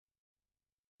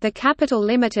The Capital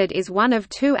Limited is one of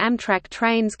two Amtrak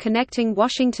trains connecting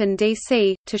Washington,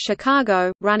 D.C., to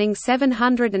Chicago, running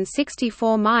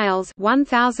 764 miles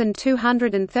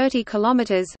 (1,230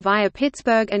 kilometers) via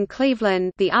Pittsburgh and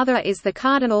Cleveland. The other is the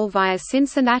Cardinal via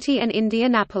Cincinnati and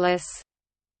Indianapolis.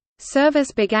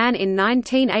 Service began in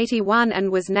 1981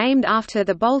 and was named after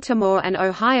the Baltimore and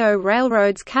Ohio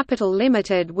Railroad's Capital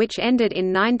Limited, which ended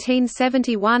in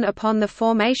 1971 upon the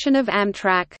formation of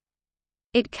Amtrak.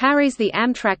 It carries the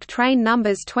Amtrak train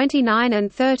numbers 29 and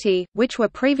 30, which were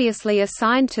previously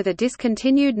assigned to the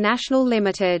discontinued National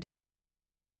Limited.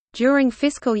 During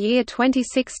fiscal year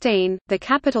 2016, the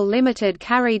Capital Limited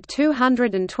carried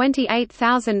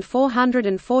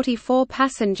 228,444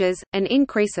 passengers, an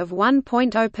increase of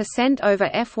 1.0% over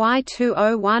FY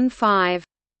 2015.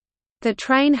 The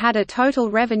train had a total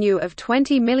revenue of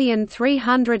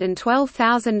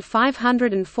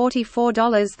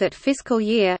 $20,312,544 that fiscal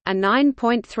year, a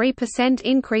 9.3%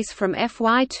 increase from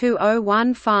FY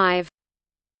 2015.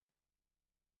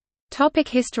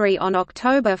 History. On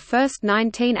October 1,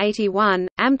 1981,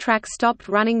 Amtrak stopped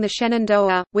running the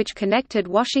Shenandoah, which connected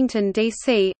Washington,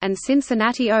 D.C., and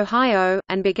Cincinnati, Ohio,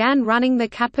 and began running the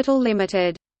Capital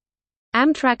Limited.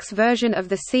 Amtrak's version of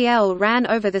the CL ran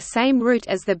over the same route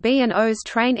as the B&O's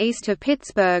train east of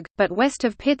Pittsburgh, but west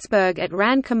of Pittsburgh it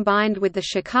ran combined with the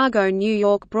Chicago-New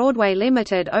York Broadway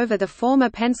Limited over the former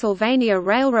Pennsylvania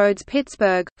Railroad's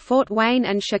Pittsburgh, Fort Wayne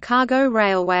and Chicago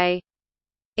Railway.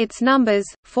 Its numbers,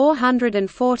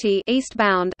 440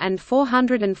 eastbound and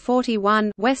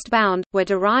 441 westbound, were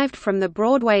derived from the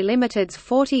Broadway Limited's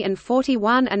 40 and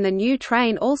 41, and the new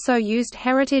train also used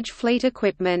Heritage Fleet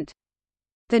equipment.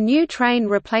 The new train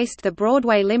replaced the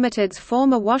Broadway Limited's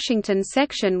former Washington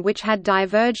section, which had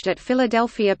diverged at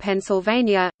Philadelphia,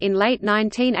 Pennsylvania. In late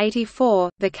 1984,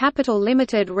 the Capital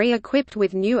Limited re-equipped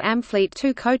with new Amfleet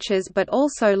 2 coaches but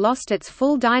also lost its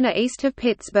full diner east of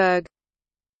Pittsburgh.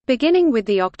 Beginning with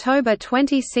the October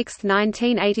 26,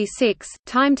 1986,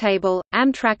 timetable,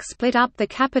 Amtrak split up the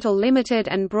Capital Limited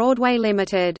and Broadway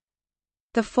Limited.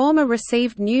 The former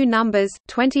received new numbers,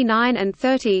 29 and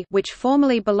 30, which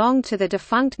formerly belonged to the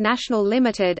defunct National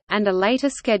Limited, and a later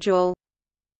schedule.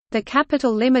 The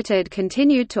Capital Limited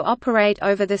continued to operate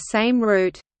over the same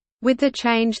route. With the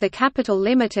change, the Capital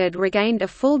Limited regained a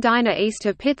full diner east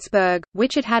of Pittsburgh,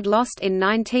 which it had lost in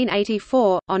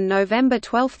 1984. On November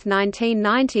 12,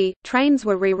 1990, trains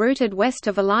were rerouted west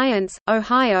of Alliance,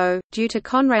 Ohio, due to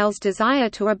Conrail's desire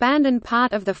to abandon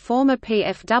part of the former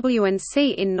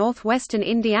PFW&C in northwestern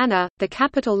Indiana. The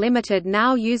Capital Limited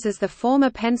now uses the former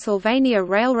Pennsylvania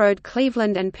Railroad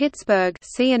Cleveland and Pittsburgh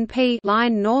 (C&P)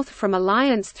 line north from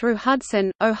Alliance through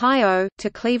Hudson, Ohio,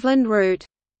 to Cleveland route.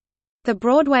 The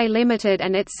Broadway Limited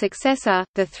and its successor,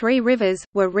 the Three Rivers,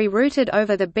 were rerouted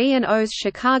over the B&O's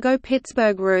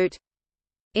Chicago-Pittsburgh route.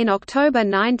 In October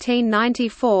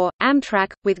 1994,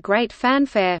 Amtrak, with great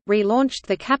fanfare, relaunched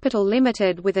the Capital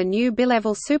Limited with a new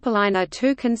bilevel superliner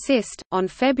to consist. On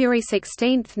February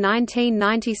 16,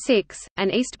 1996,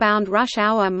 an eastbound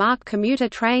rush-hour MARC commuter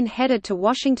train headed to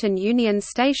Washington Union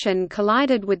Station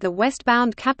collided with the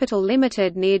westbound Capital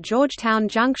Limited near Georgetown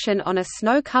Junction on a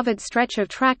snow-covered stretch of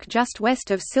track just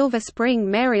west of Silver Spring,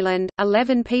 Maryland.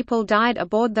 11 people died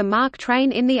aboard the MARC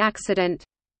train in the accident.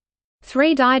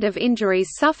 3 died of injuries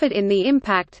suffered in the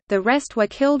impact, the rest were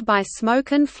killed by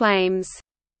smoke and flames.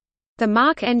 The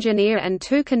MARC engineer and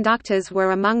 2 conductors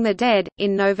were among the dead.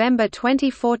 In November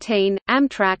 2014,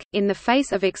 Amtrak, in the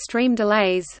face of extreme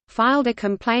delays, filed a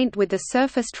complaint with the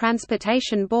Surface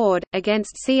Transportation Board,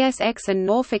 against CSX and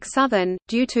Norfolk Southern,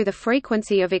 due to the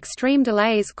frequency of extreme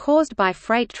delays caused by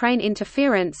freight train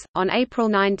interference. On April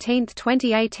 19,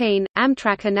 2018,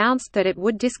 Amtrak announced that it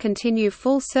would discontinue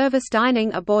full-service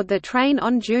dining aboard the train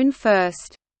on June 1.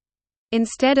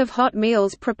 Instead of hot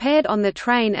meals prepared on the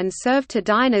train and served to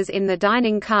diners in the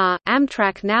dining car,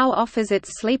 Amtrak now offers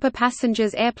its sleeper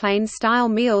passengers airplane-style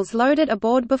meals loaded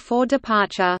aboard before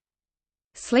departure.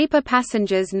 Sleeper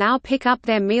passengers now pick up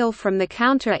their meal from the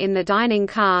counter in the dining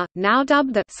car, now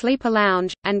dubbed the Sleeper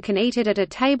Lounge, and can eat it at a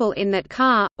table in that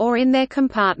car, or in their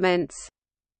compartments.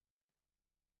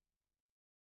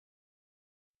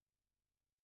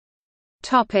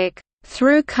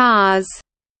 Through cars.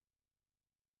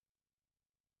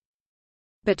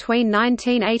 Between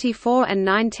 1984 and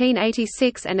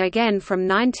 1986 and again from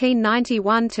 1991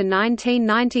 to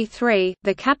 1993,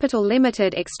 the Capital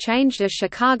Limited exchanged a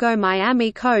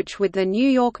Chicago-Miami coach with the New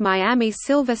York-Miami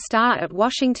Silver Star at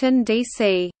Washington,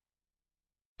 D.C.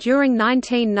 During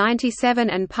 1997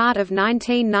 and part of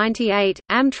 1998,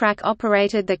 Amtrak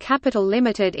operated the Capital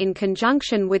Limited in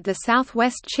conjunction with the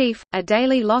Southwest Chief, a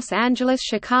daily Los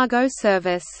Angeles-Chicago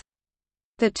service.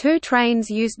 The two trains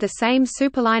used the same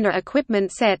superliner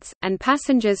equipment sets, and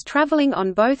passengers traveling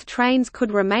on both trains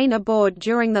could remain aboard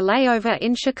during the layover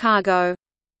in Chicago.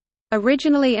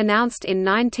 Originally announced in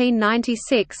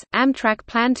 1996, Amtrak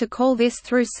planned to call this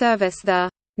through service the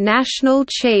National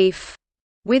Chief,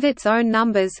 with its own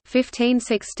numbers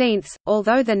 15/16,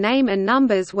 although the name and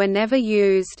numbers were never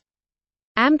used.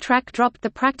 Amtrak dropped the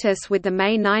practice with the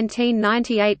May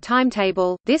 1998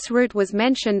 timetable. This route was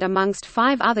mentioned amongst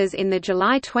 5 others in the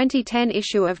July 2010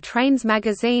 issue of Trains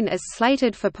magazine as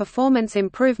slated for performance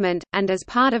improvement, and as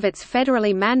part of its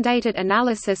federally mandated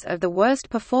analysis of the worst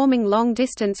performing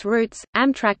long-distance routes,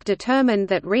 Amtrak determined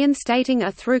that reinstating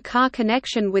a through-car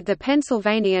connection with the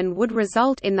Pennsylvanian would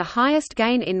result in the highest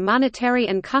gain in monetary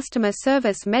and customer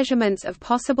service measurements of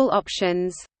possible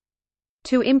options.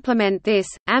 To implement this,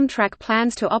 Amtrak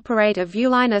plans to operate a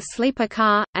Viewliner sleeper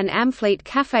car, an Amfleet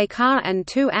Café car and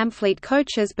 2 Amfleet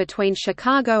coaches between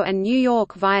Chicago and New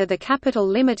York via the Capital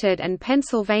Limited and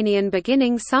Pennsylvanian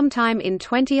beginning sometime in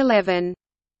 2011.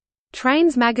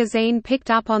 Trains magazine picked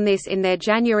up on this in their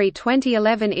January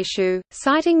 2011 issue,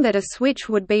 citing that a switch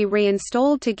would be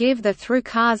reinstalled to give the through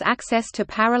cars access to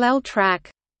parallel track.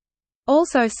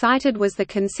 Also cited was the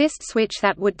consist switch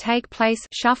that would take place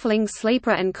shuffling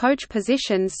sleeper and coach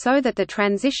positions so that the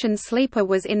transition sleeper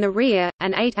was in the rear,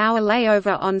 an 8-hour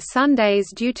layover on Sundays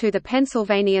due to the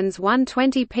Pennsylvanian's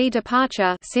 1:20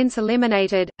 departure since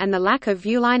eliminated, and the lack of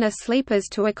Viewliner sleepers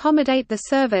to accommodate the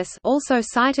service. Also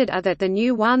cited are that the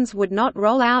new ones would not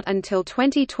roll out until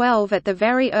 2012 at the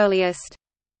very earliest.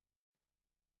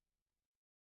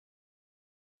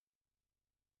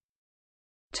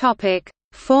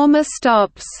 Former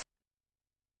stops.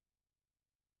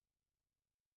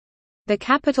 The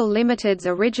Capital Limited's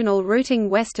original routing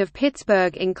west of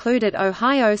Pittsburgh included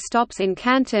Ohio stops in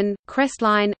Canton,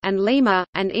 Crestline, and Lima,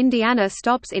 and Indiana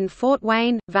stops in Fort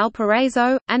Wayne,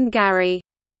 Valparaiso, and Gary.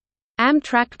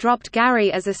 Amtrak dropped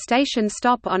Gary as a station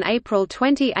stop on April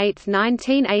 28,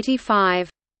 1985.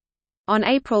 On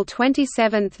April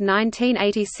 27,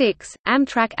 1986,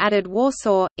 Amtrak added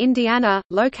Warsaw, Indiana,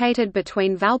 located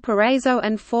between Valparaiso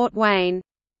and Fort Wayne.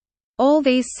 All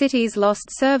these cities lost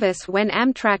service when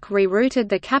Amtrak rerouted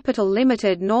the Capital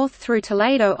Limited north through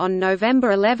Toledo on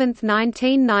November 11,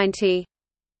 1990.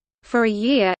 For a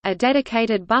year, a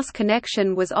dedicated bus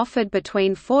connection was offered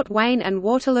between Fort Wayne and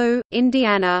Waterloo,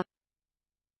 Indiana.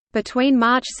 Between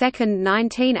March 2,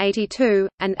 1982,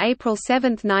 and April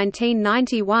 7,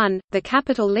 1991, the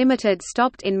Capital Limited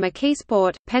stopped in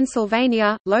McKeesport,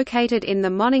 Pennsylvania, located in the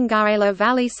Monongahela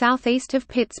Valley southeast of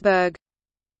Pittsburgh.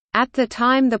 At the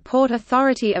time, the Port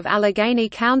Authority of Allegheny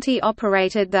County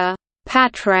operated the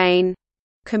Patrain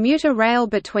commuter rail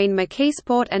between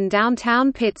McKeesport and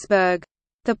downtown Pittsburgh.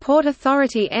 The Port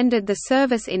Authority ended the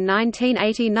service in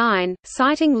 1989,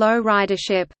 citing low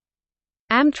ridership.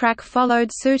 Amtrak followed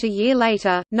suit a year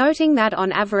later, noting that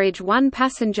on average 1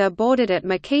 passenger boarded at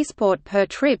McKeesport per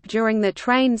trip during the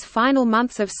train's final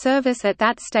months of service at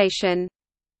that station.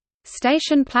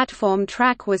 Station platform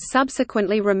track was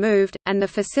subsequently removed, and the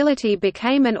facility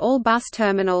became an all-bus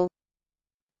terminal.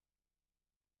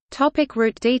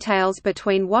 Route details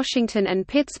between Washington and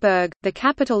Pittsburgh. The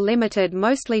Capital Limited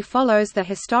mostly follows the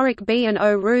historic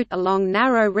B&O route along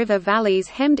narrow river valleys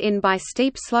hemmed in by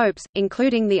steep slopes,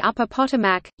 including the Upper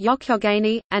Potomac,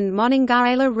 Youghiogheny, and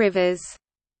Monongahela rivers.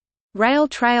 Rail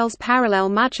trails parallel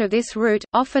much of this route,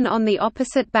 often on the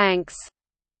opposite banks.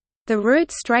 The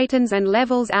route straightens and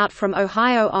levels out from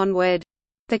Ohio onward.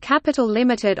 The Capital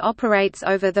Limited operates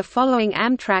over the following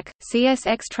Amtrak,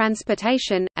 CSX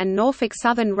Transportation, and Norfolk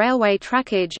Southern Railway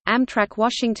trackage: Amtrak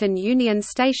Washington Union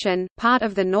Station, part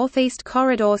of the Northeast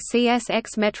Corridor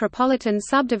CSX Metropolitan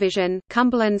Subdivision,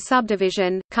 Cumberland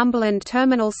Subdivision, Cumberland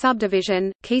Terminal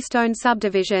Subdivision, Keystone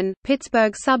Subdivision,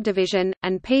 Pittsburgh Subdivision,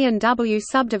 and P&W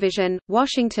Subdivision,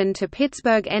 Washington to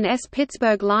Pittsburgh NS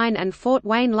Pittsburgh Line and Fort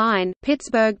Wayne Line,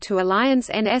 Pittsburgh to Alliance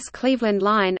NS Cleveland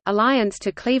Line, Alliance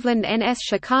to Cleveland NS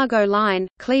Chicago Line,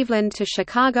 Cleveland to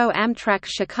Chicago Amtrak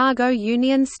Chicago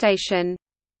Union Station.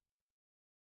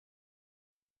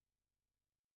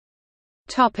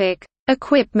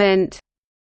 Equipment.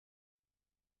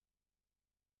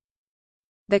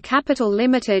 The Capital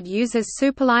Limited uses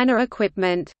superliner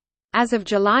equipment. As of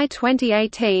July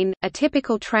 2018, a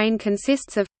typical train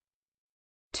consists of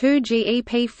 2 GE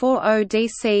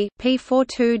P40DC,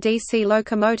 P42 DC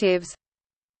locomotives,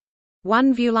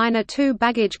 1 Viewliner 2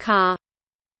 baggage car,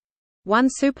 1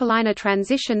 superliner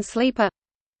transition sleeper,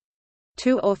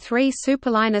 2 or 3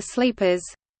 superliner sleepers,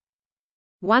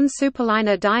 1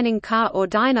 superliner dining car or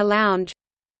diner lounge,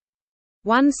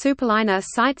 1 superliner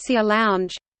sightseer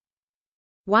lounge,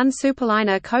 1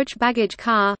 superliner coach baggage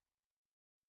car,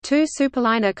 two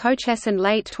superliner coaches. In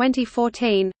late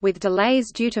 2014, with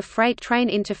delays due to freight train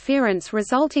interference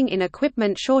resulting in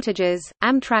equipment shortages,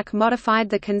 Amtrak modified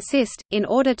the consist, in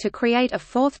order to create a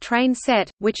fourth train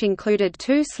set, which included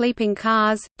two sleeping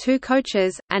cars, two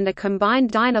coaches, and a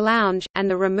combined diner lounge, and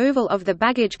the removal of the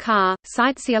baggage car,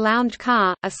 sightseer lounge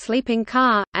car, a sleeping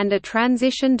car, and a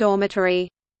transition dormitory.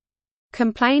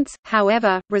 Complaints,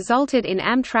 however, resulted in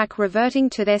Amtrak reverting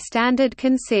to their standard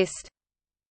consist.